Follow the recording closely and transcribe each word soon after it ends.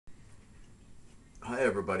Hi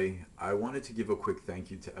everybody. I wanted to give a quick thank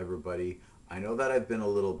you to everybody. I know that I've been a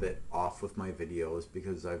little bit off with my videos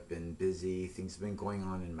because I've been busy. Things have been going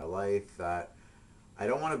on in my life that I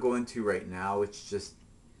don't want to go into right now. It's just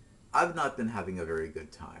I've not been having a very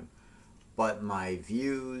good time. But my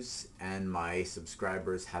views and my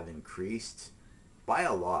subscribers have increased by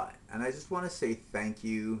a lot. And I just want to say thank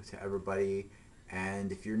you to everybody.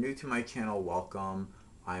 And if you're new to my channel, welcome.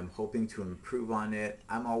 I'm hoping to improve on it.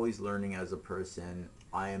 I'm always learning as a person.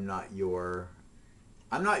 I'm not your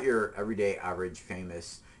everyday average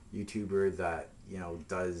famous YouTuber that,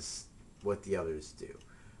 does what the others do.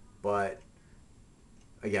 But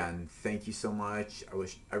again, thank you so much. I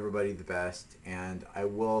wish everybody the best and I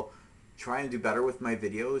will try and do better with my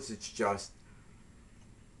videos. It's just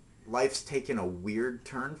life's taken a weird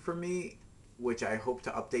turn for me, which I hope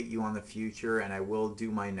to update you on the future, and I will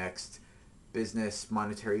do my next business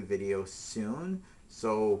monetary video soon.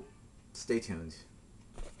 So stay tuned.